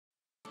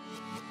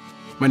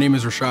My name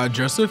is Rashad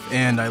Joseph,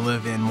 and I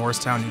live in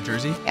Morristown, New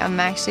Jersey. I'm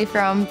actually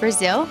from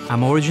Brazil.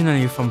 I'm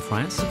originally from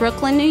France.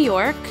 Brooklyn, New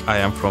York. I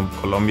am from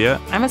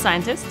Colombia. I'm a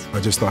scientist. I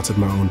just started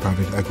my own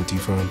private equity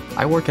firm.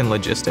 I work in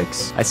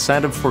logistics. I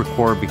signed up for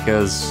CORE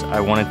because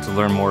I wanted to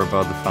learn more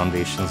about the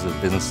foundations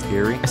of business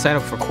theory. I signed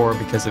up for CORE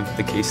because of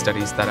the case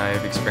studies that I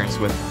have experienced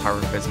with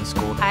Harvard Business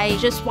School. I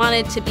just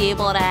wanted to be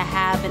able to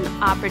have an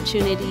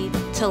opportunity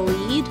to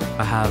lead.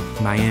 I have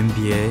my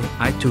MBA.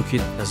 I took it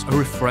as a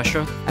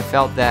refresher. I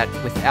felt that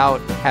without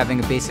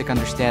having a basic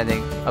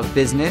understanding of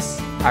business,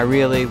 I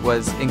really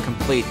was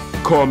incomplete.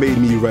 CORE made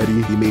me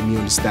ready. He made me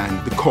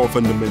understand the core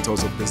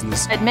fundamentals of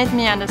business. It made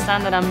me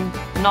understand that I'm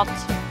not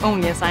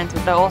only a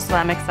scientist, but also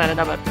I'm excited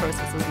about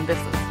processes in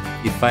business.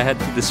 If I had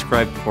to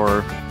describe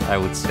CORE, I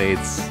would say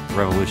it's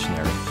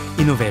revolutionary.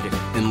 Innovative.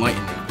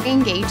 Enlightening.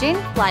 Engaging.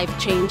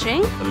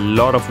 Life-changing. A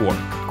lot of work.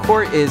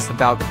 CORE is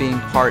about being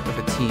part of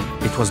a team.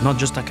 It was not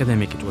just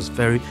academic, it was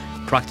very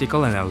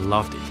practical and I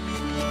loved it.